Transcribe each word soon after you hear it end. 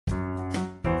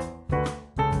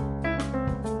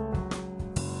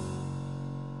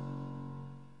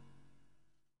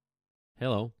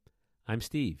Hello, I'm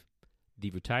Steve, the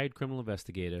retired criminal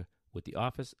investigator with the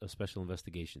Office of Special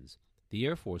Investigations, the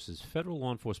Air Force's federal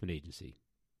law enforcement agency.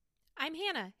 I'm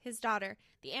Hannah, his daughter,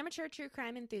 the amateur true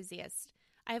crime enthusiast.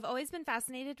 I have always been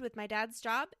fascinated with my dad's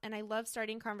job, and I love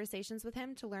starting conversations with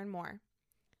him to learn more.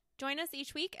 Join us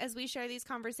each week as we share these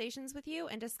conversations with you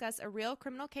and discuss a real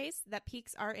criminal case that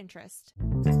piques our interest.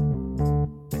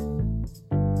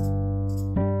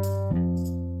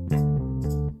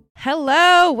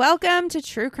 Hello, welcome to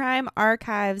True Crime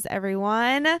Archives,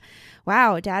 everyone.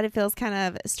 Wow, Dad, it feels kind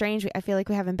of strange. I feel like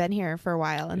we haven't been here for a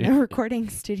while in the recording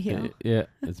studio. Yeah,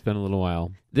 it's been a little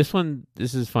while. This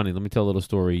is funny. Let me tell a little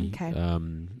story. Okay.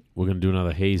 We're going to do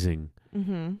another hazing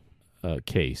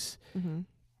case. Mm-hmm.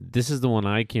 This is the one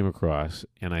I came across,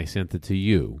 and I sent it to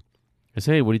you. I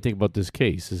said, hey, what do you think about this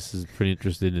case? This is pretty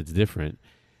interesting. It's different.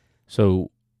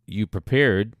 So you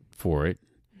prepared for it,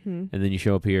 and then you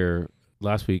show up here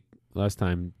last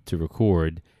time to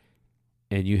record,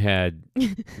 and you had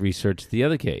researched the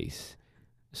other case.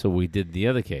 So we did the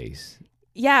other case.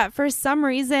 Yeah, for some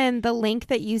reason, the link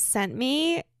that you sent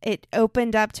me, it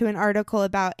opened up to an article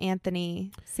about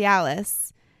Anthony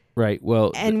Cialis. Right.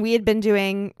 Well, and we had been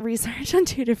doing research on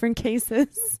two different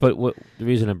cases. But the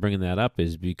reason I'm bringing that up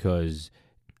is because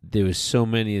there was so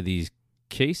many of these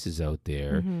cases out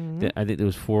there that I think there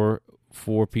was four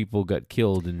people got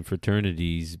killed in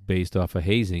fraternities based off of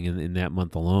hazing in that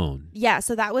month alone. Yeah,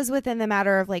 so that was within the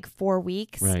matter of like 4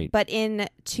 weeks. Right. But in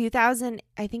 2000,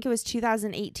 I think it was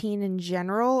 2018 in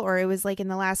general, or it was like in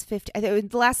the last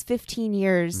 15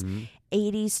 years,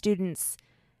 80 students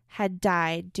had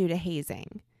died due to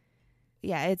hazing.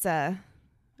 Yeah,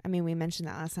 we mentioned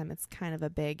that last time. It's kind of a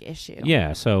big issue.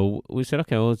 Yeah, so we said,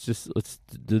 okay, well, let's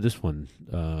do this one.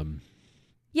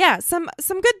 Yeah, some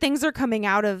good things are coming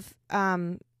out of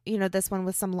this one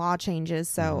with some law changes.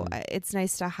 So it's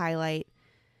nice to highlight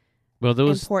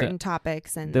important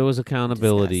topics, and there was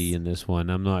accountability in this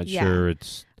one. I'm not sure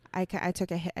it's. I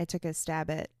took a stab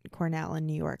at Cornell in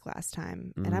New York last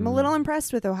time, and I'm a little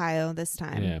impressed with Ohio this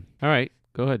time. Yeah. All right.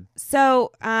 Go ahead.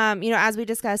 So, as we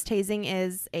discussed, hazing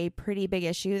is a pretty big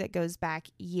issue that goes back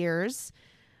years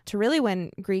to really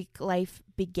when Greek life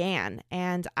began.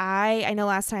 And I know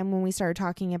last time when we started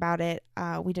talking about it,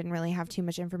 we didn't really have too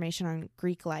much information on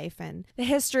Greek life and the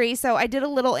history. So I did a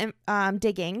little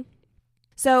digging.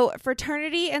 So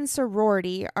fraternity and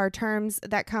sorority are terms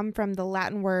that come from the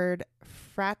Latin word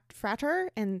frater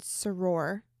and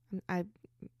soror. I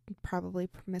probably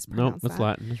mispronounced that. No, that's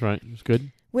Latin. That's right. It's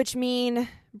good. Which mean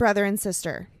brother and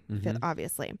sister,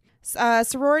 obviously.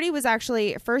 Sorority was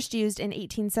actually first used in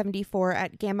 1874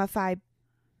 at Gamma Phi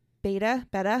Beta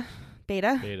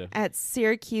at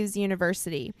Syracuse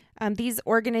University. These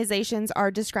organizations are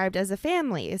described as a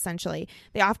family, essentially.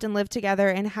 They often live together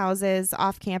in houses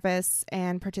off campus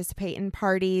and participate in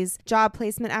parties, job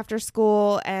placement after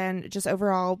school, and just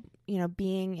overall,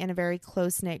 being in a very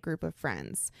close-knit group of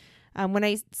friends. When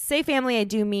I say family, I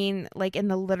do mean like in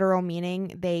the literal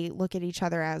meaning, they look at each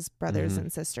other as brothers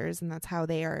and sisters, and that's how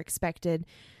they are expected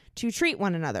to treat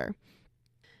one another.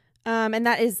 And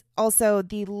that is also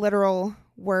the literal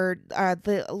word,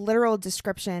 the literal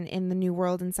description in the New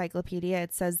World Encyclopedia.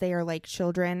 It says they are like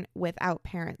children without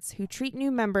parents who treat new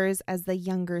members as the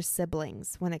younger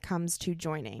siblings when it comes to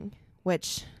joining,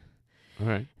 which... All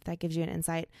right. If that gives you an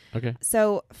insight. Okay.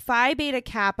 So Phi Beta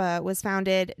Kappa was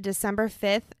founded December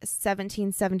 5th,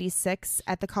 1776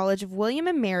 at the College of William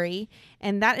and Mary,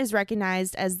 and that is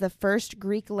recognized as the first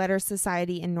Greek letter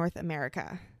society in North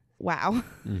America. Wow.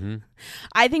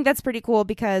 I think that's pretty cool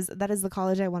because that is the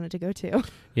college I wanted to go to.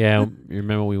 Yeah. You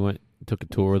remember we took a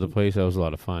tour of the place? That was a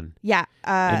lot of fun. Yeah.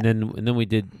 And then we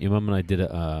did, your mom and I did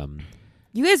a...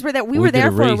 You guys were there. We were there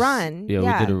for a run.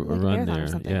 Yeah, we did a like run a there.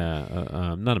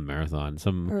 Yeah, not a marathon.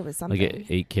 Or it was something. Like an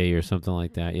 8K or something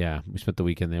like that. Yeah, we spent the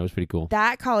weekend there. It was pretty cool.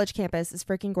 That college campus is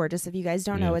freaking gorgeous. If you guys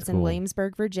don't know, it's cool. in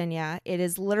Williamsburg, Virginia. It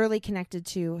is literally connected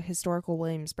to historical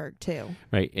Williamsburg too.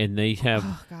 Right, and they have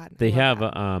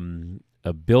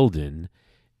a building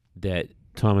that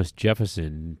Thomas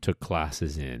Jefferson took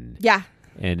classes in. Yeah,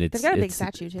 and they've got a big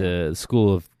statue too. The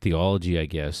School of Theology, I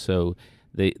guess. So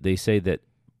they say that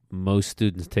most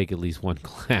students take at least one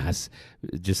class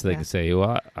just so they can say,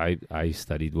 well, I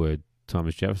studied where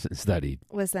Thomas Jefferson studied.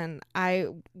 Listen,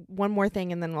 one more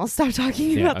thing and then we'll stop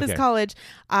talking about this college.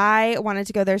 I wanted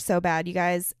to go there so bad. You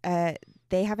guys,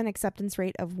 they have an acceptance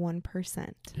rate of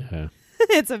 1%. Yeah.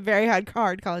 It's a very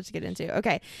hard college to get into.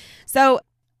 Okay. So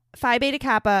Phi Beta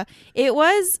Kappa, it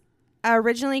was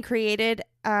originally created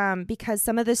because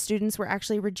some of the students were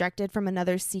actually rejected from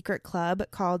another secret club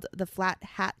called the Flat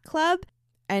Hat Club.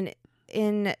 And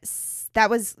that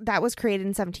was created in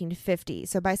 1750.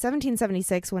 So by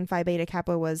 1776, when Phi Beta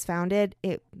Kappa was founded,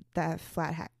 the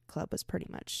Flat Hat Club was pretty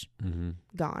much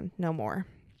gone, no more.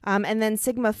 And then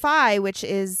Sigma Phi, which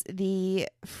is the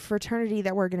fraternity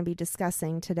that we're going to be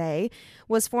discussing today,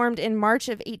 was formed in March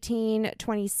of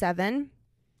 1827.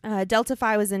 Delta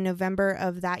Phi was in November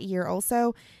of that year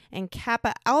also, and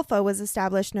Kappa Alpha was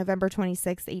established November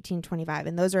 26, 1825.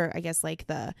 And those are, I guess, like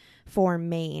the four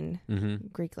main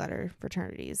Greek letter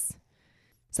fraternities.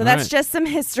 So that's just some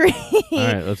history. All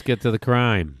right, let's get to the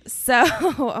crime. So,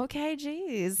 okay,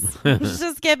 geez.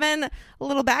 Just giving a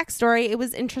little backstory. It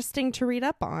was interesting to read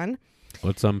up on.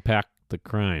 Let's unpack the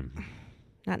crime.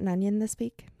 Not an onion this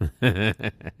week. Go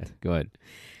ahead.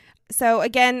 So,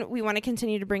 again, we want to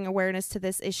continue to bring awareness to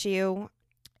this issue.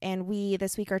 And we,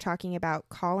 this week, are talking about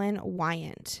Colin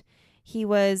Wyant. He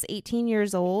was 18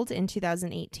 years old in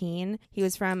 2018. He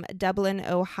was from Dublin,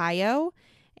 Ohio.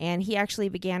 And he actually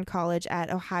began college at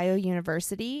Ohio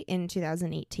University in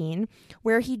 2018,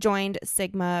 where he joined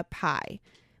Sigma Pi,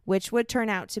 which would turn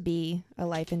out to be a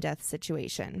life and death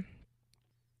situation.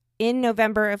 In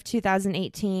November of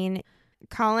 2018,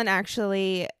 Colin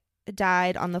actually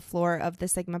died on the floor of the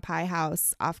Sigma Pi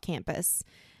house off campus.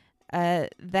 The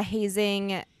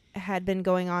hazing had been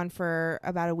going on for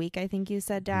about a week, I think you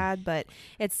said, Dad, but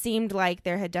it seemed like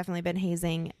there had definitely been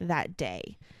hazing that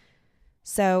day.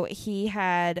 So he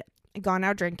had gone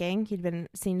out drinking. He'd been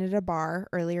seen at a bar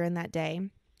earlier in that day.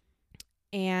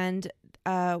 And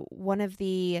one of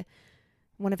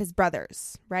his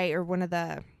brothers, right, or one of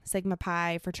the Sigma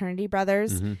Pi fraternity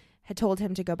brothers had told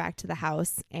him to go back to the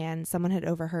house, and someone had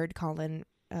overheard Colin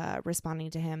responding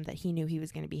to him that he knew he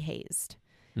was going to be hazed.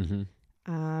 And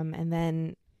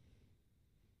then,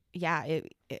 yeah,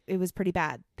 it was pretty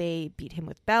bad. They beat him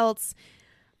with belts.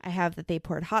 I have that they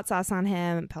poured hot sauce on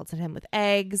him, pelted him with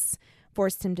eggs,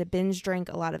 forced him to binge drink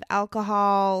a lot of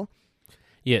alcohol.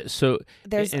 Yeah, so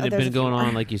it's been going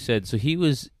on, like you said. So he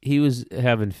was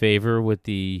having favor with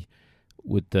the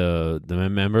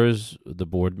members, the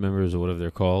board members, or whatever they're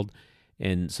called,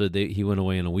 and so he went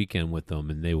away on a weekend with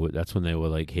them, and that's when they were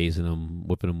like hazing him,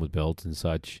 whipping him with belts and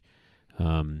such.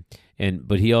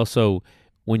 But he also,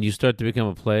 when you start to become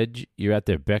a pledge, you're at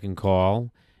their beck and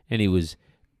call, and he was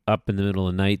up in the middle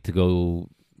of the night to go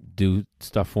do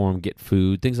stuff for him, get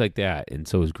food, things like that. And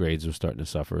so his grades were starting to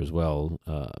suffer as well.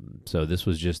 So this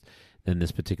was just, then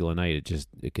this particular night,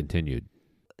 it continued.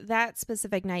 That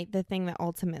specific night, the thing that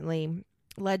ultimately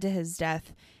led to his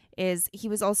death is he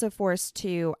was also forced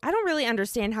to, I don't really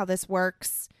understand how this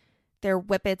works. They're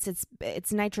whippets.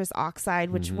 It's nitrous oxide,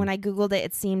 which when I Googled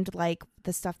it seemed like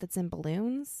the stuff that's in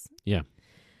balloons. Yeah.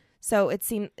 So it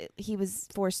seemed he was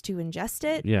forced to ingest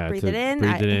it, breathe it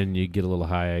in. You get a little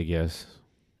high, I guess.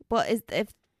 Well,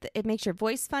 if it makes your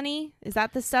voice funny, is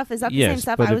that the stuff? Is that the same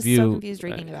stuff? I was so confused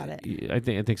reading about it. I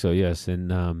think so. Yes,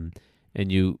 and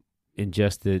you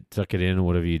ingest it, suck it in, or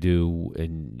whatever you do,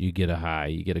 and you get a high.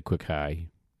 You get a quick high.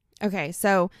 Okay,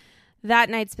 so that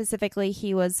night specifically,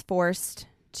 he was forced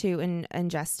to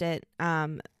ingest it.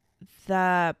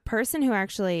 The person who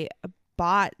actually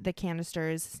bought the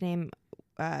canisters,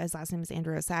 his last name is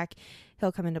Andrew Osak.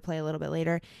 He'll come into play a little bit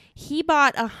later. He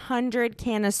bought 100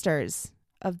 canisters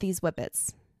of these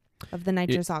whippets of the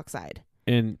nitrous oxide.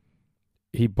 And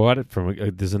he bought it from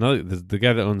the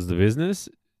guy that owns the business,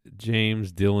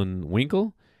 James Dillon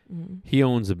Winkle. He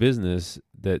owns a business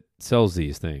that sells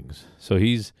these things. So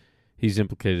he's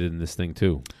implicated in this thing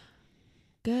too.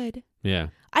 Good. Yeah.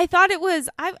 I thought it was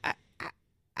I thought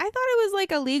it was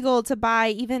like illegal to buy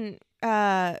even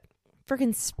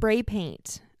freaking spray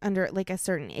paint under like a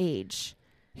certain age.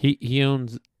 He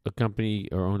owns a company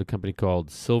owned a company called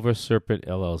Silver Serpent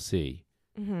LLC.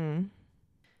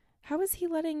 How is he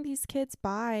letting these kids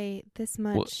buy this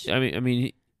much? Well, I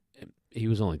mean he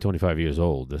was only 25 years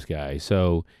old, this guy.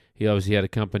 So he obviously had a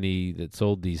company that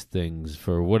sold these things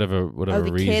for whatever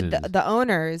reason. The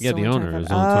owners. Yeah, the owner is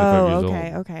only 25 years old.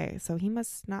 Okay. So he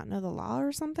must not know the law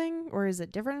or something? Or is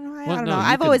it different in Ohio? Well, I don't know.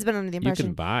 I've always been under the impression. You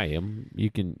can buy them.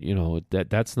 You can,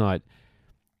 that's not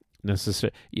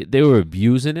necessary. They were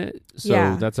abusing it,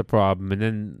 so that's a problem. And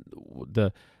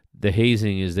then the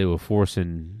hazing is they were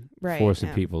forcing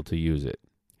people to use it.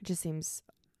 It just seems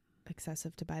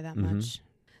excessive to buy that much.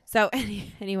 So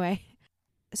anyway,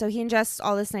 so he ingests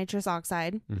all this nitrous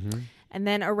oxide, and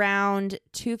then around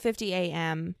 2:50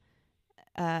 a.m.,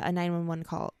 a 911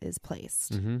 call is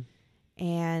placed,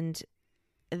 and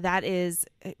that is,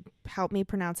 help me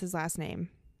pronounce his last name.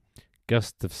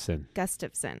 Gustafson.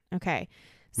 Okay.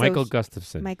 So Michael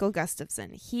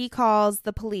Gustafson. He calls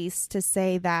the police to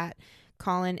say that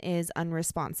Colin is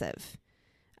unresponsive.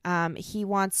 He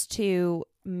wants to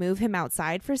move him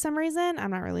outside for some reason.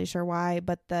 I'm not really sure why,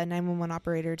 but the 911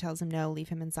 operator tells him no, leave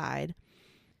him inside.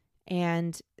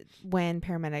 And when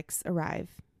paramedics arrive,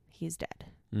 he's dead.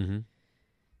 Mm-hmm.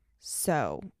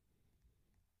 So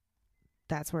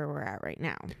that's where we're at right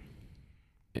now.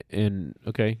 And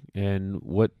okay, and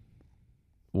what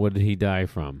did he die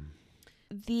from?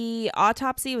 The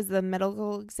autopsy was the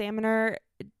medical examiner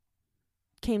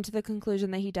came to the conclusion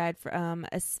that he died from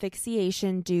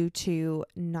asphyxiation due to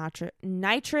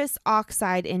nitrous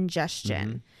oxide ingestion.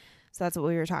 Mm-hmm. So that's what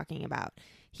we were talking about.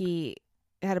 He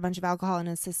had a bunch of alcohol in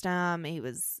his system. He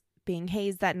was being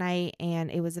hazed that night,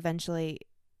 and it was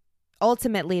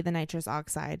ultimately the nitrous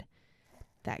oxide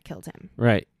that killed him.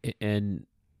 Right. And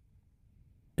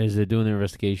as they're doing their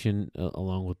investigation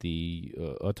along with the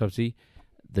autopsy,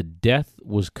 the death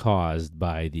was caused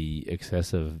by the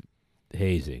excessive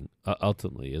hazing,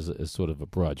 ultimately, as sort of a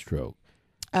broad stroke.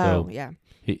 Oh, yeah.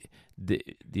 The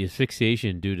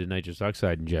asphyxiation due to nitrous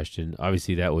oxide ingestion,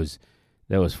 obviously that was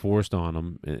forced on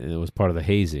him, and it was part of the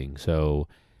hazing. So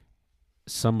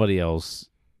somebody else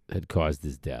had caused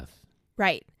his death.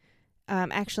 Right.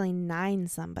 Actually, 9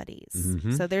 somebodies.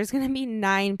 Mm-hmm. So there's going to be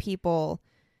 9 people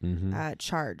mm-hmm.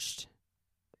 Charged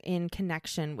in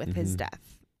connection with his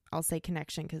death. I'll say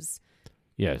connection because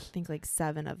yes, I think like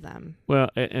 7 of them. Well,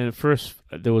 and at first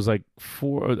there was like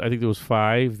 4. I think there was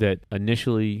 5 that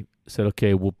initially said,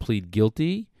 "Okay, we'll plead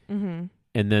guilty," and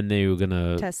then they were going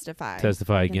to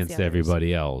testify against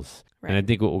everybody else. Right. And I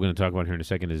think what we're going to talk about here in a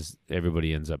second is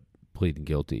everybody ends up pleading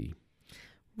guilty.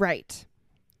 Right.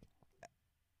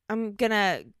 We're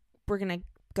gonna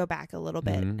go back a little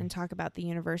bit and talk about the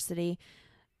university.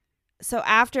 So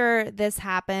after this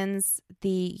happens, the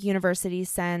university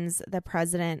sends the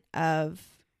president of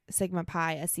Sigma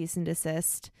Pi a cease and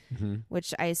desist,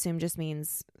 which I assume just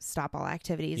means stop all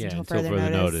activities until further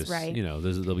notice. Right. You know,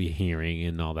 there'll be a hearing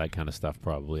and all that kind of stuff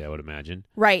probably, I would imagine.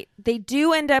 Right. They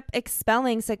do end up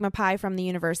expelling Sigma Pi from the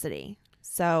university.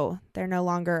 So they're no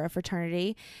longer a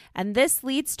fraternity. And this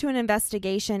leads to an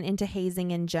investigation into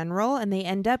hazing in general, and they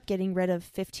end up getting rid of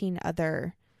 15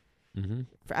 other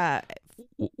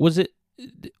was it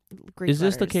Greek is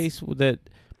this letters. the case that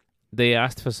they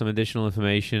asked for some additional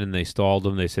information and they stalled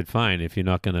them? They said, fine, if you're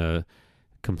not going to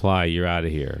comply, you're out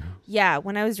of here. Yeah,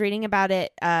 when I was reading about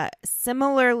it,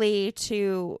 similarly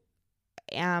to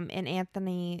in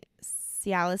Anthony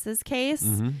Cialis'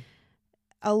 case,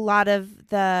 a lot of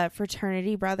the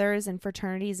fraternity brothers and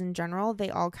fraternities in general, they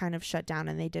all kind of shut down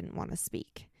and they didn't want to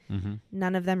speak.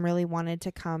 None of them really wanted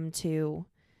to come to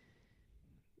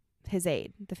his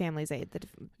aid, the family's aid,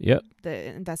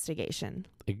 the investigation.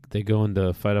 They go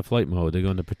into fight or flight mode. They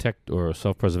go into protect or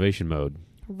self-preservation mode.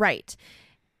 Right.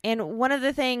 And one of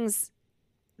the things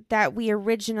that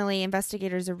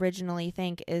investigators originally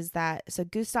think is that, so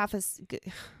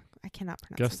I cannot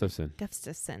pronounce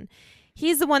Gustafson.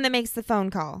 He's the one that makes the phone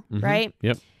call, right?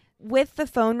 Yep. With the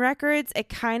phone records, it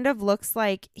kind of looks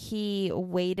like he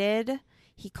waited.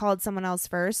 He called someone else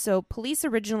first. So police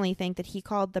originally think that he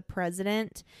called the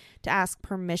president to ask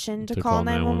permission to call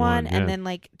 911. And then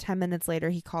like 10 minutes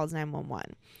later, he calls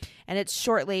 911. And it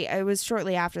was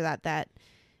shortly after that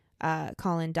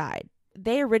Colin died.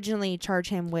 They originally charge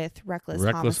him with reckless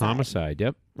homicide.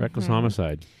 Yep. Reckless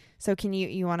homicide. So can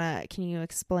you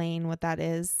explain what that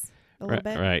is a little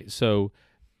bit? Right. So,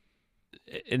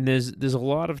 and there's a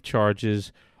lot of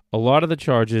charges. A lot of the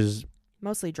charges,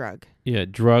 mostly drug. Yeah,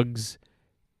 drugs,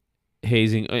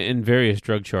 hazing, and various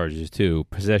drug charges too.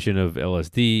 Possession of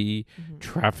LSD,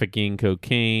 trafficking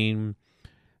cocaine,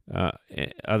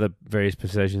 other various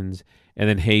possessions, and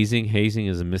then hazing. Hazing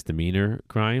is a misdemeanor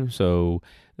crime. So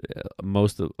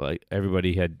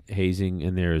everybody had hazing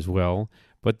in there as well.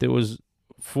 But there was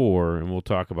 4, and we'll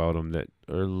talk about them, that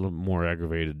are a little more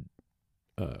aggravated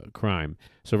crime.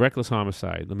 So reckless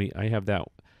homicide. I have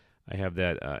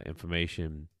that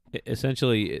information.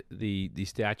 Essentially, the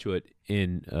statute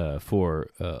for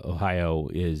Ohio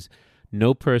is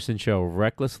no person shall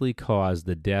recklessly cause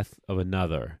the death of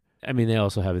another. I mean, they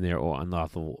also have in there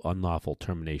unlawful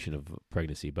termination of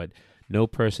pregnancy, but no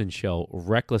person shall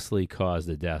recklessly cause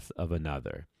the death of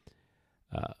another.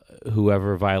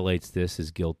 Whoever violates this is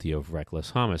guilty of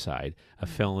reckless homicide, a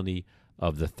felony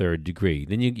of the 3rd degree.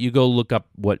 Then you go look up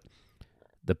what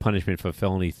the punishment for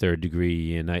felony 3rd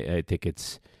degree, and I think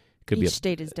each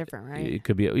state is different, right? It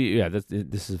could be,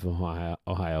 this is from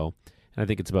Ohio, and I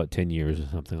think it's about 10 years or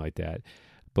something like that.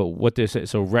 But what they're saying,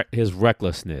 so his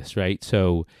recklessness, right?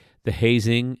 So the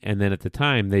hazing, and then at the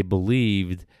time they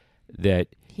believed that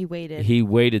he waited. He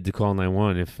waited to call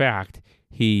 911. In fact,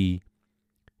 he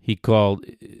he called,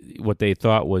 what they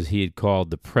thought was he had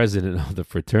called the president of the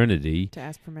fraternity to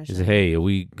ask He permission. said, "Hey, are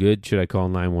we good? Should I call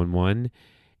 911?"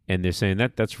 And they're saying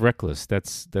that's reckless.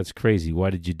 That's crazy.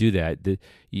 Why did you do that?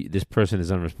 This person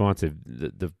is unresponsive.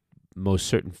 The most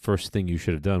certain first thing you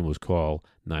should have done was call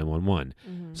 911.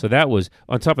 So that was,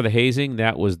 on top of the hazing,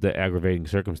 that was the aggravating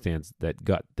circumstance that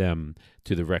got them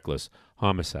to the reckless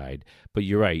homicide. But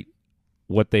you're right.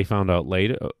 What they found out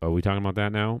later, are we talking about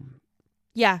that now?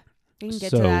 Yeah, we can get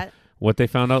to that. What they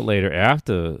found out later,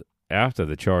 after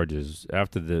the charges,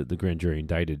 after the grand jury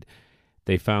indicted,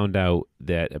 they found out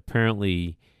that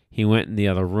apparently he went in the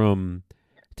other room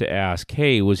to ask,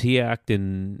 hey, was he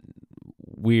acting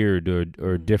weird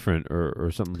or different or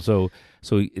something? So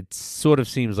it sort of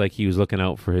seems like he was looking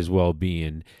out for his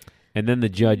well-being. And then the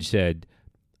judge said,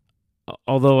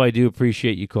 although I do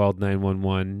appreciate you called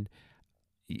 911,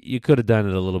 you could have done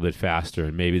it a little bit faster,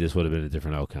 and maybe this would have been a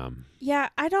different outcome. Yeah,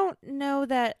 I don't know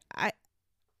that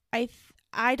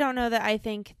I don't know that I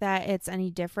think that it's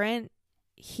any different.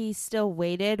 He still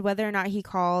waited, whether or not he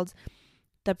called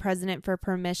the president for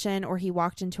permission or he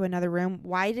walked into another room.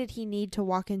 Why did he need to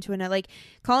walk into another? Like,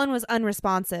 Colin was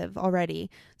unresponsive already,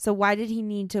 so why did he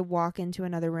need to walk into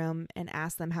another room and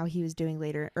ask them how he was doing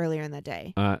earlier in the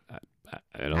day? I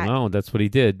don't know. That's what he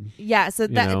did. Yeah, so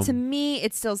that to me,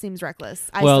 it still seems reckless.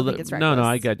 I still think it's reckless. No,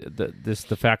 I got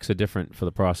the facts are different for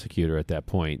the prosecutor at that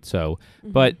point. So,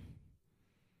 but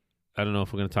I don't know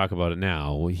if we're going to talk about it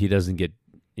now. He doesn't get,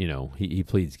 he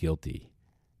pleads guilty.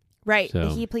 Right. So,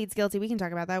 he pleads guilty. We can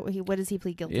talk about that. What does he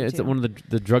plead guilty to? It's one of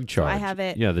the drug charges. So I have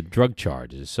it. Yeah, the drug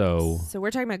charges. So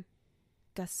we're talking about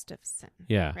Gustafson.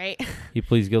 Yeah. Right? He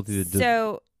pleads guilty to...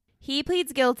 So he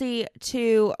pleads guilty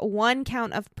to one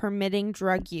count of permitting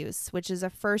drug use, which is a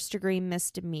first-degree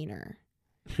misdemeanor.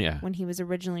 Yeah. When he was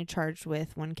originally charged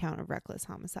with one count of reckless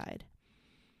homicide.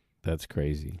 That's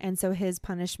crazy. And so his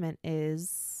punishment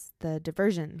is the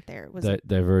diversion there.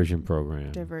 Diversion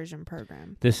program. Diversion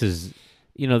program. This is...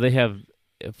 they have,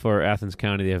 for Athens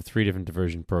County, they have 3 different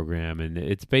diversion program, and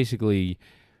it's basically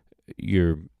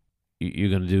you're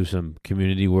going to do some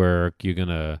community work. You're going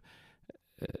to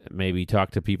maybe talk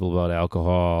to people about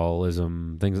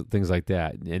alcoholism, things like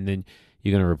that, and then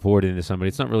you're going to report into somebody.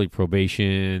 It's not really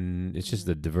probation. It's just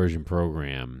a diversion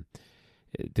program.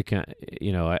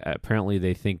 Apparently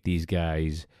they think these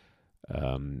guys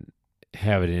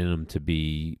have it in them to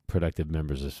be productive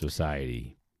members of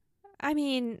society. I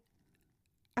mean,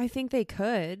 I think they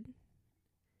could.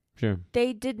 Sure.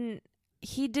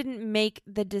 He didn't make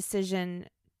the decision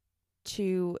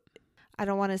to, I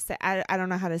don't want to say, I don't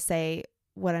know how to say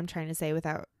what I'm trying to say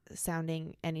without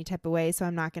sounding any type of way, so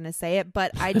I'm not going to say it,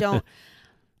 but I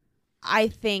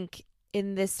think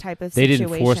in this type of situation.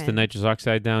 They didn't force the nitrous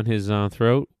oxide down his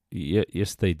throat?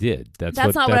 Yes, they did. That's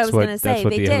not what I was going to say.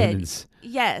 They did. Evidence,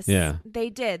 yes. Yeah. They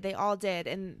did. They all did.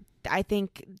 And I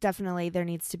think definitely there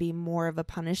needs to be more of a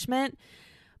punishment.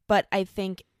 But I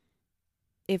think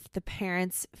if the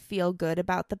parents feel good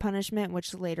about the punishment,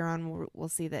 which later on we'll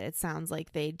see that it sounds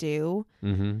like they do,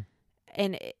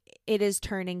 and it is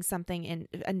turning something in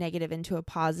a negative into a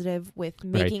positive with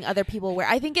making other people aware.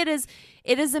 I think it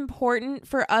is important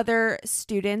for other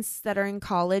students that are in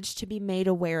college to be made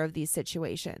aware of these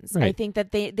situations. Right. I think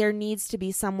that there needs to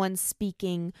be someone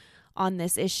speaking on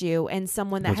this issue and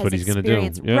someone that has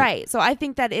experience. Yep. Right. So I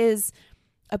think that is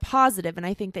a positive, and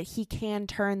I think that he can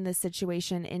turn this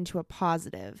situation into a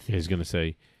positive. He's going to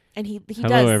say, and he hello,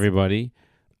 does. everybody.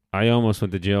 I almost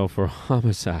went to jail for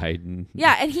homicide.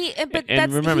 Yeah, and he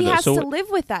has to live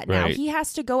with that now. Right. He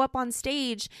has to go up on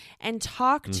stage and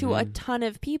talk to a ton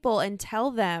of people and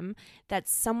tell them that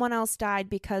someone else died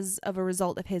because of a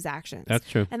result of his actions. That's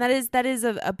true. And that is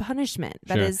a punishment.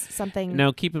 That is something.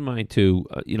 Now, keep in mind, too,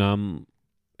 I'm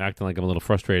acting like I'm a little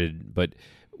frustrated, but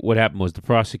what happened was the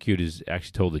prosecutors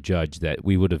actually told the judge that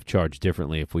we would have charged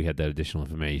differently if we had that additional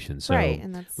information. So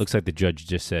and looks like the judge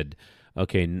just said,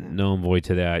 okay, null and void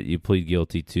to that. You plead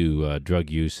guilty to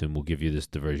drug use, and we'll give you this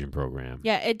diversion program.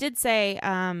 Yeah, it did say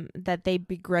that they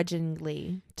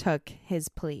begrudgingly took his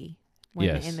plea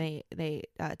and they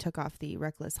took off the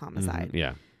reckless homicide.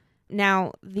 Yeah.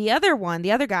 Now, the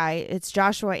other guy, it's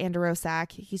Joshua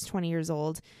Androsak. He's 20 years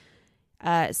old.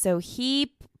 So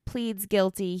he pleads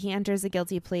guilty. He enters a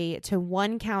guilty plea to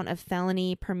one count of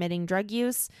felony permitting drug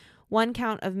use, one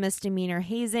count of misdemeanor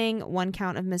hazing, one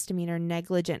count of misdemeanor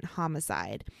negligent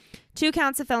homicide, 2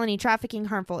 counts of felony trafficking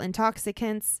harmful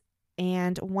intoxicants,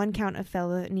 and 1 count of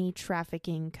felony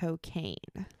trafficking cocaine.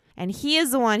 And he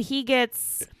is the one, he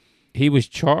was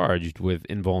charged with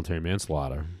involuntary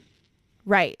manslaughter.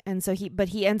 Right. And so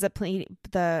he ends up pleading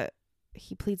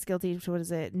he pleads guilty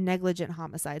to, negligent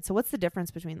homicide. So what's the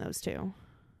difference between those two?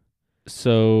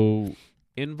 So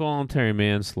involuntary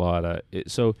manslaughter.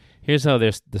 So here's how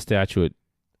the statute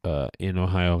in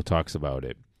Ohio talks about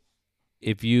it.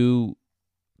 If you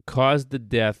cause the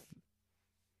death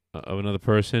of another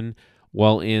person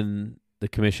while in the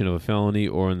commission of a felony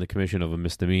or in the commission of a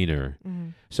misdemeanor,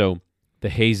 so the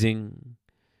hazing,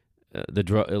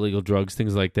 the illegal drugs,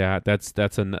 things like that. That's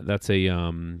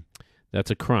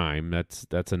a crime.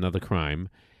 That's another crime,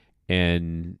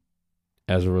 and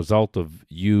as a result of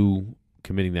you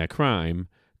committing that crime,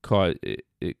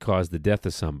 it caused the death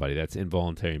of somebody. That's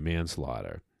involuntary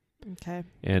manslaughter. Okay.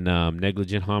 And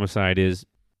negligent homicide is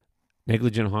you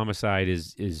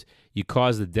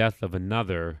cause the death of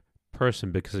another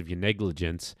person because of your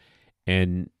negligence,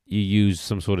 and you use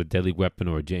some sort of deadly weapon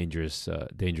or dangerous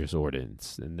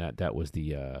ordinance, and that was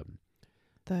the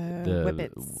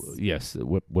whippets. Yes,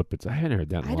 whippets. I hadn't heard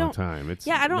that in a long time. It's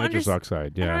I don't nitrous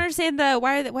oxide. Yeah, I don't understand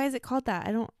why is it called that?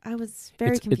 I was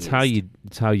very confused.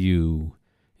 It's how you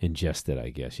ingest it. I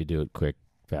guess you do it quick,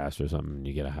 fast, or something.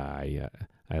 You get a high.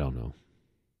 I don't know.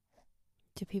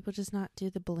 Do people just not do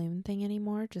the balloon thing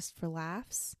anymore, just for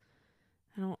laughs?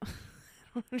 I don't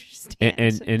understand.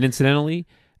 And incidentally,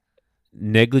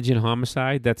 negligent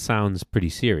homicide. That sounds pretty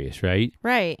serious, right?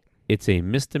 Right. It's a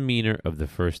misdemeanor of the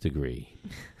first degree.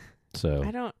 So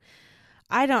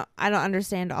I don't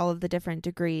understand all of the different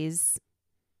degrees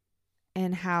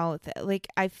and how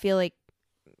I feel like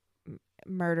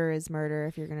murder is murder.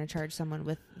 If you're going to charge someone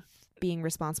with being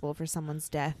responsible for someone's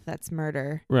death, that's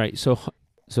murder. Right. So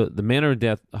the manner of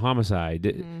death,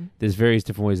 homicide, there's various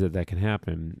different ways that can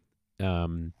happen.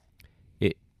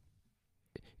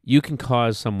 You can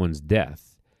cause someone's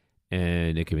death,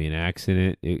 and it could be an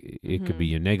accident. It could be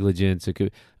your negligence.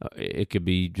 It could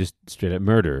be just straight up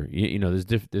murder.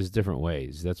 There's different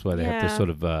ways. That's why they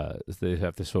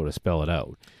have to sort of spell it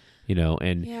out.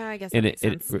 And I guess that makes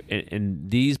sense.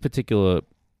 And these particular,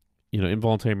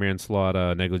 involuntary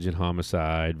manslaughter, negligent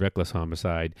homicide, reckless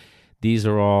homicide, these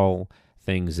are all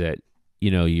things that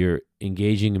you're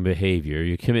engaging in behavior.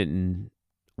 You're committing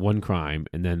one crime,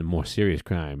 and then a more serious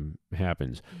crime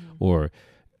happens, or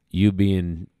you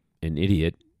being an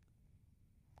idiot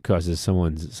causes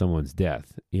someone's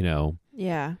death.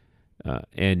 Yeah.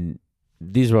 And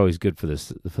these are always good for the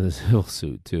civil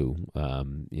suit too.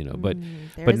 But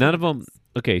none of them.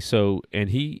 Okay, so and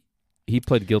he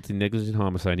pled guilty to negligent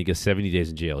homicide, and he gets 70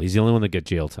 days in jail. He's the only one that got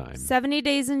jail time. 70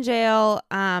 days in jail.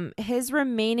 His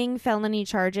remaining felony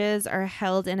charges are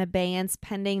held in abeyance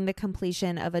pending the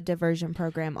completion of a diversion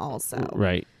program also.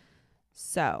 Right.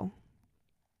 So.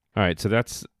 All right, so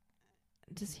that's...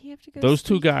 Does he have to go Those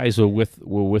two guys were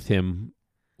with him,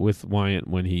 with Wyant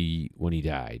when he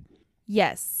died.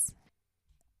 Yes.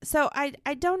 So I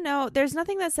don't know. There's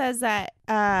nothing that says that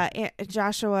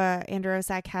Joshua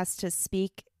Androsak has to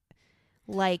speak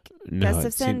like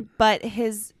Gustafson, but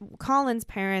Colin's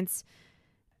parents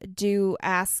do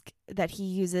ask that he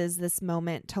uses this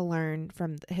moment to learn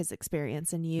from his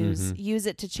experience and use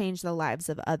it to change the lives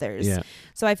of others. Yeah.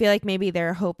 So I feel like maybe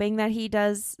they're hoping that he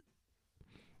does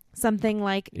something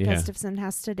like Gustafson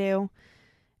has to do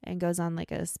and goes on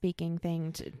like a speaking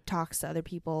thing to talks to other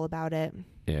people about it.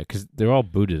 Yeah, because they're all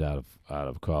booted out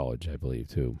of college, I believe,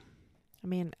 too. I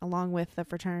mean, along with the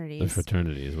fraternities. The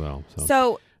fraternity as well.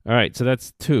 So all right, so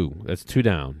that's two. That's two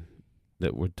down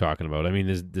that we're talking about. I mean,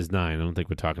 there's 9. I don't think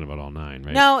we're talking about all 9,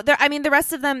 right? No, the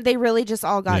rest of them, they really just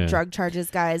all got drug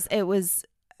charges, guys. It was...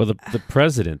 Well, the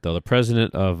president, though, the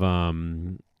president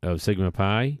of Sigma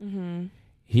Pi,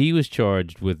 he was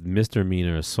charged with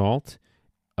misdemeanor assault,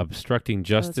 obstructing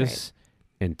justice,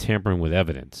 and tampering with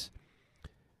evidence.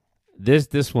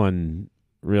 This one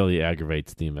really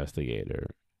aggravates the investigator.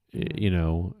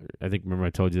 I think, remember I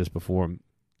told you this before,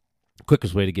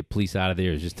 quickest way to get police out of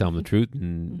there is just tell them the truth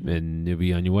and you'll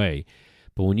be on your way.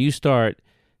 But when you start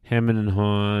hemming and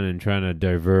hawing and trying to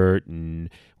divert, and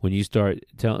when you start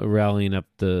rallying up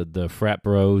the frat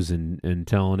bros and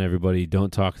telling everybody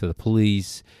don't talk to the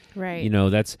police, right?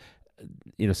 That's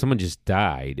someone just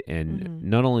died, and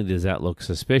not only does that look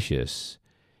suspicious,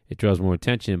 it draws more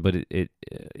attention, but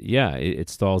it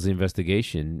stalls the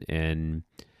investigation, and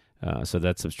so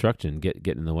that's obstruction,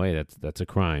 getting in the way. That's a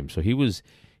crime. So he was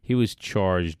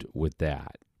charged with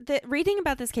that. Reading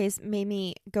about this case made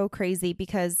me go crazy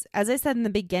because, as I said in the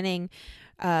beginning,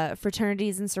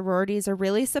 fraternities and sororities are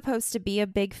really supposed to be a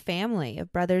big family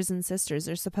of brothers and sisters.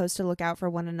 They're supposed to look out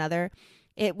for one another.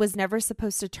 It was never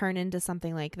supposed to turn into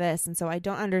something like this. And so I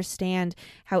don't understand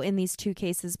how in these two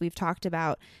cases we've talked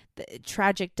about, the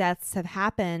tragic deaths have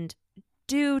happened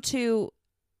due to,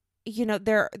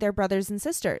 their brothers and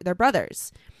sisters, their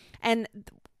brothers. And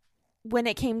when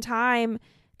it came time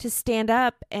to stand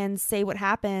up and say what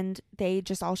happened, they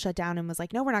just all shut down and was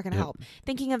like, no, we're not going to help.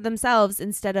 Thinking of themselves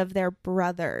instead of their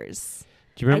brothers.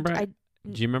 Do you remember?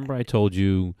 Do you remember I told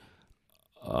you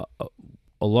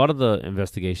a lot of the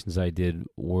investigations I did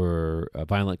were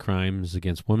violent crimes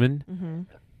against women,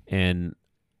 and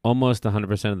almost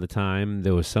 100% of the time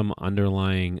there was some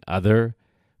underlying other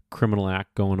criminal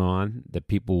act going on that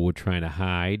people were trying to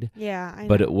hide. Yeah, I know.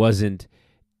 But it wasn't.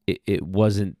 It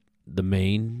wasn't the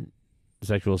main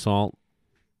sexual assault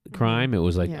crime. It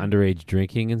was like underage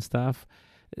drinking and stuff.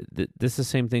 This is the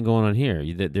same thing going on here.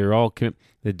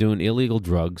 They're doing illegal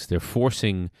drugs. They're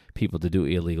forcing people to do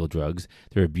illegal drugs.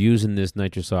 They're abusing this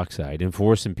nitrous oxide and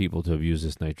forcing people to abuse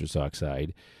this nitrous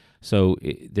oxide. So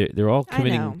they're all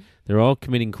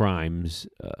committing crimes,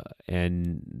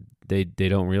 and they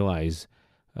don't realize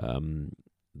the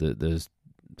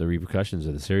repercussions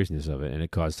of the seriousness of it, and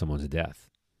it caused someone's death.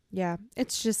 Yeah,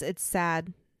 it's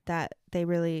sad that they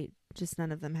really just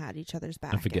none of them had each other's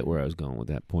back. I forget where I was going with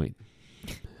that point.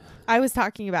 I was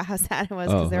talking about how sad it was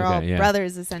because they're all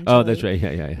brothers, essentially. Oh, that's right.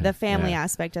 Yeah. The family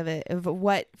aspect of it, of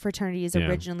what fraternities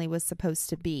originally was supposed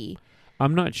to be.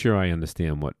 I'm not sure I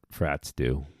understand what frats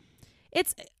do.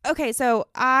 It's okay. So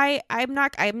I'm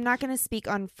not going to speak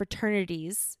on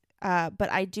fraternities,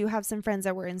 but I do have some friends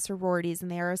that were in sororities,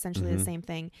 and they are essentially the same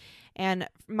thing. And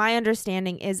my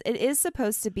understanding is it is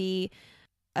supposed to be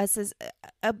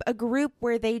a group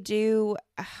where they do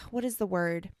what is the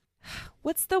word?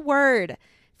 What's the word?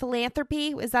 Philanthropy?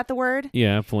 Is that the word?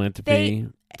 Yeah, philanthropy,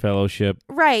 fellowship.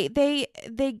 Right. They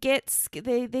get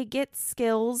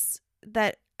skills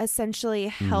that essentially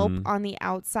help on the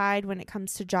outside when it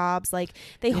comes to jobs. Like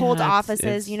they hold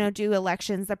offices, do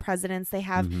elections, the presidents, they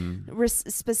have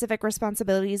specific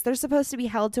responsibilities. They're supposed to be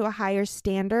held to a higher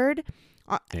standard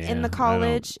in the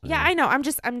college. I know.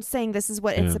 I'm saying this is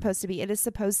what it's supposed to be. It is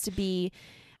supposed to be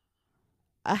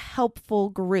a helpful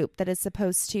group that is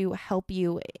supposed to help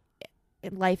you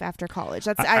in life after college.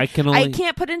 That's I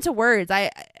can't put into words.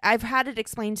 I've had it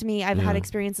explained to me. I've had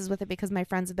experiences with it because my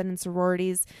friends have been in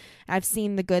sororities. I've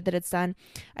seen the good that it's done.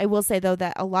 I will say though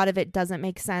that a lot of it doesn't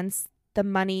make sense. The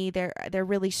money, they're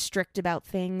really strict about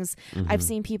things. I've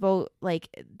seen people like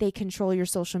they control your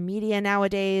social media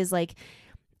nowadays. Like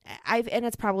and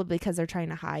it's probably because they're trying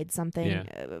to hide something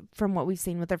from what we've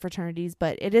seen with their fraternities,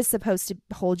 but it is supposed to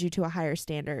hold you to a higher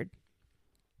standard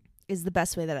is the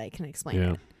best way that I can explain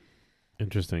it.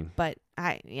 Interesting. But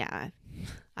I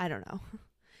don't know.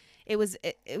 It was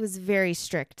very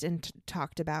strict and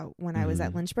talked about when I was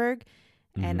at Lynchburg.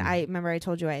 And I remember I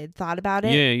told you I had thought about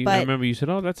it. Yeah, I remember you said,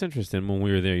 "Oh, that's interesting." When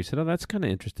we were there, you said, "Oh, that's kind of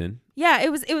interesting." Yeah,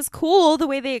 it was cool the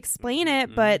way they explain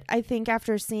it, but I think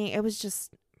after seeing it was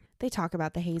just they talk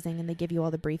about the hazing and they give you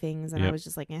all the briefings, and I was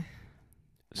just like, eh.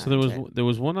 So there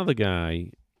was one other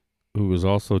guy who was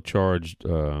also charged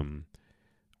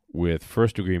with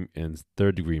first degree and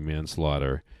third degree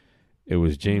manslaughter. It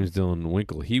was James Dillon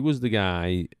Winkle. He was the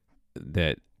guy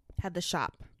that had the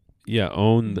shop. Yeah,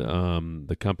 owned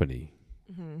the company.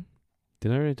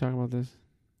 Did I already talk about this?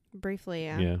 Briefly,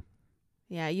 yeah.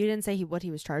 Yeah, you didn't say what he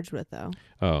was charged with though.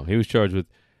 Oh, he was charged with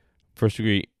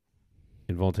first-degree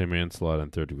involuntary manslaughter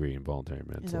and third-degree involuntary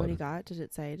manslaughter. Is that what he got? Did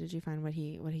it say? Did you find what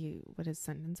his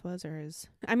sentence was, or his?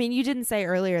 I mean, you didn't say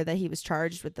earlier that he was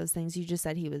charged with those things. You just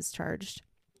said he was charged.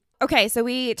 Okay, so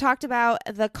we talked about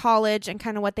the college and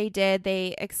kind of what they did.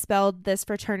 They expelled this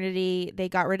fraternity. They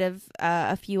got rid of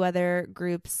a few other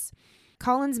groups.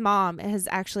 Colin's mom has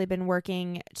actually been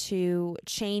working to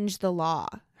change the law.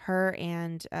 Her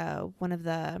and one of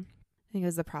the, I think it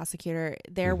was the prosecutor,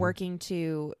 they're working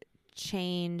to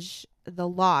change the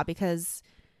law because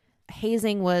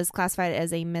hazing was classified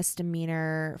as a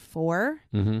misdemeanor 4.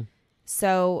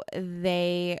 So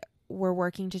they were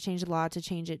working to change the law to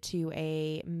change it to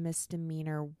a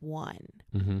misdemeanor 1,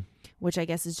 which I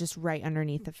guess is just right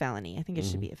underneath the felony. I think it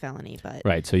should be a felony, but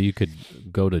right. So you could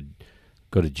go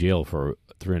to jail for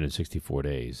 364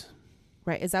 days.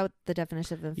 Right. Is that what the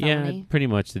definition of a felony? Yeah, pretty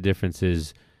much. The difference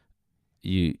is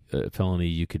felony,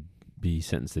 you could be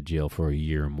sentenced to jail for a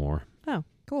year or more. Oh,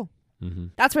 cool.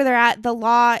 That's where they're at. The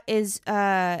law is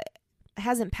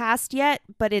hasn't passed yet,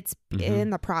 but it's in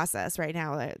the process right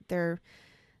now. The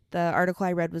article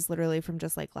I read was literally from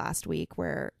just like last week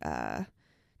where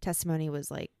testimony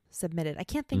was like submitted. I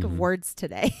can't think of words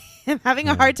today. I'm having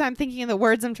a hard time thinking of the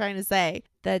words I'm trying to say.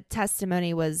 The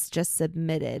testimony was just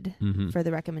submitted for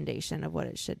the recommendation of what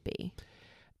it should be.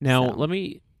 Now, let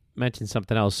me mention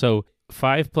something else. So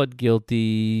 5 pled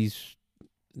guilty.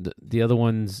 The other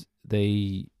ones,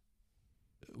 they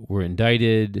were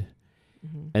indicted,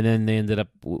 and then they ended up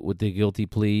with the guilty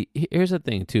plea. Here's the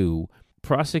thing, too.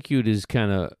 Prosecutors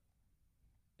kind of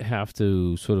have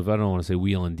to sort of, I don't want to say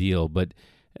wheel and deal, but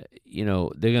they're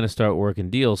going to start working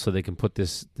deals so they can put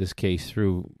this case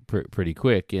through pretty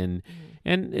quick. And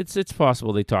it's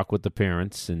possible they talk with the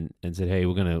parents and said, hey,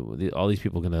 all these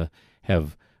people are going to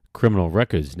have criminal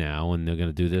records now, and they're going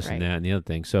to do this and that and the other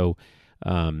thing. So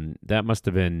that must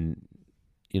have been,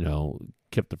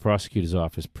 kept the prosecutor's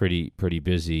office pretty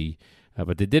busy.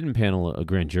 But they didn't panel a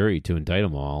grand jury to indict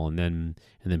them all, and then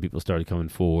people started coming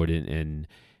forward and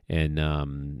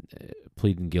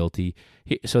pleading guilty.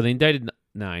 So they indicted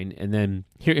 9, and then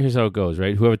here's how it goes,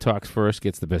 right? Whoever talks first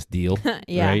gets the best deal,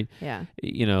 yeah, right?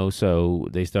 Yeah. So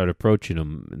they started approaching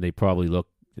them, and they probably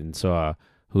looked and saw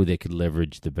who they could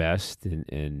leverage the best,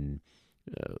 and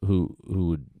who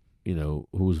would, who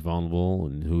was vulnerable,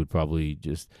 and who would probably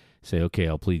just say, okay,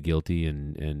 I'll plead guilty,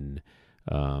 and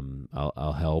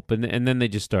I'll help, and then they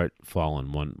just start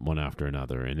falling one after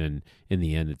another, and then in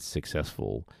the end, it's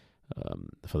successful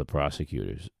for the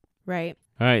prosecutors. Right.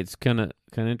 All right, it's kind of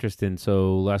interesting.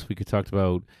 So last week we talked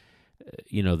about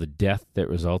the death that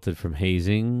resulted from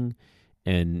hazing,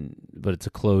 but it's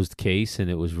a closed case and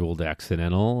it was ruled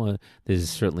accidental. There's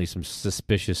certainly some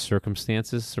suspicious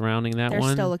circumstances surrounding that one.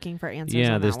 They're still looking for answers.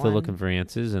 Yeah, on they're that still one. looking for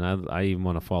answers, and I even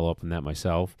want to follow up on that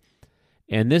myself.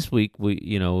 And this week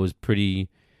it was pretty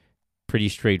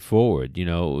straightforward. It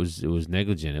was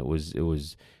negligent. It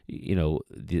was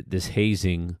this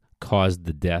hazing caused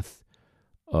the death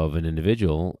of an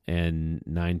individual, and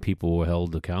 9 people were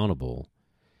held accountable.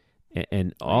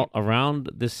 And all around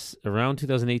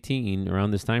 2018,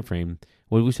 around this time frame,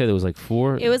 what did we say? There was like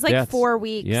 4. It was like deaths. 4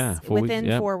 weeks. Yeah, 4 within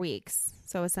weeks, 4 weeks.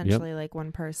 So essentially, like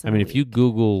one person. I mean, if you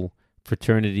Google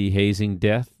fraternity hazing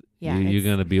death, you're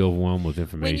going to be overwhelmed with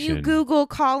information. When you Google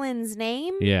Colin's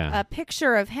name, yeah, a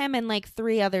picture of him and like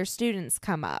 3 other students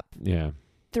come up. Yeah,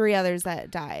 3 others that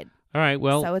died. All right.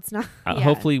 Well, so it's not.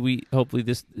 Hopefully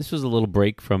this was a little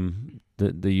break from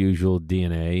the usual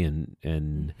DNA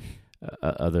and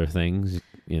other things.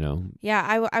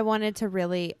 Yeah, I wanted to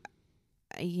really,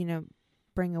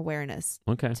 bring awareness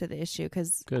to the issue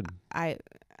because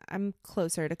I'm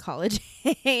closer to college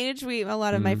age. A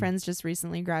lot of my friends just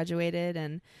recently graduated,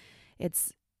 and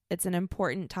it's an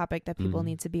important topic that people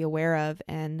need to be aware of,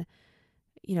 and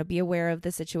be aware of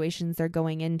the situations they're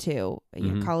going into.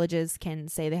 Colleges can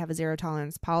say they have a zero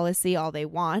tolerance policy all they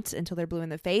want until they're blue in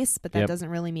the face, but that doesn't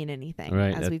really mean anything,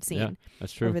 as we've seen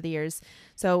that's true. over the years.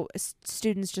 So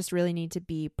students just really need to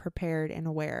be prepared and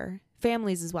aware.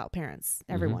 Families as well, parents,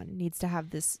 everyone needs to have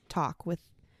this talk with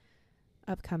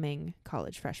upcoming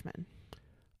college freshmen.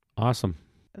 Awesome.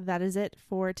 That is it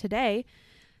for today.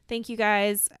 Thank you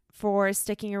guys for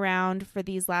sticking around for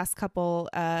these last couple.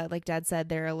 Like Dad said,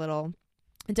 they're a little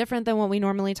different than what we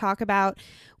normally talk about.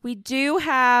 We do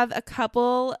have a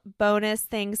couple bonus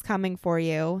things coming for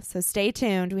you, so stay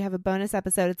tuned. We have a bonus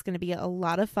episode. It's going to be a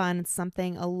lot of fun. It's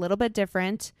something a little bit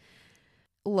different.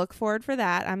 Look forward for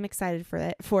that. I'm excited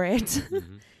for it.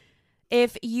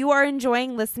 If you are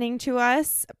enjoying listening to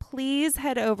us, please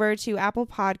head over to Apple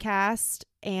Podcast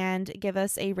and give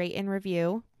us a rate and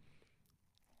review.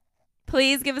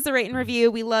 Please give us a rate and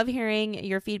review. We love hearing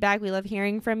your feedback. We love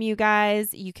hearing from you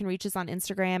guys. You can reach us on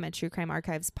Instagram at True Crime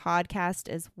Archives Podcast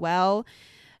as well.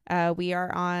 We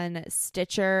are on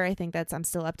Stitcher. I think I'm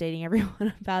still updating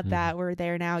everyone about that. We're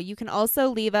there now. You can also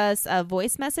leave us a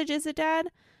voice message. Is it, Dad?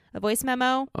 A voice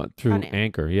memo? Through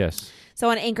Anchor, yes. So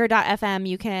on Anchor.fm,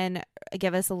 you can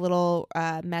give us a little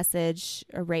message,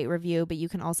 a rate review, but you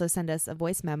can also send us a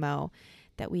voice memo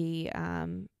that we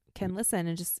can listen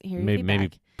and just hear your feedback.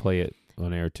 Maybe play it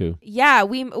on air too. Yeah,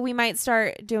 we might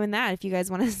start doing that. If you guys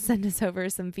want to send us over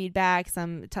some feedback,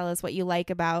 tell us what you like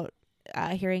about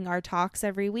hearing our talks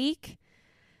every week.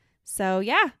 So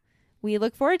yeah, we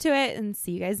look forward to it and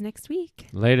see you guys next week.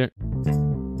 Later.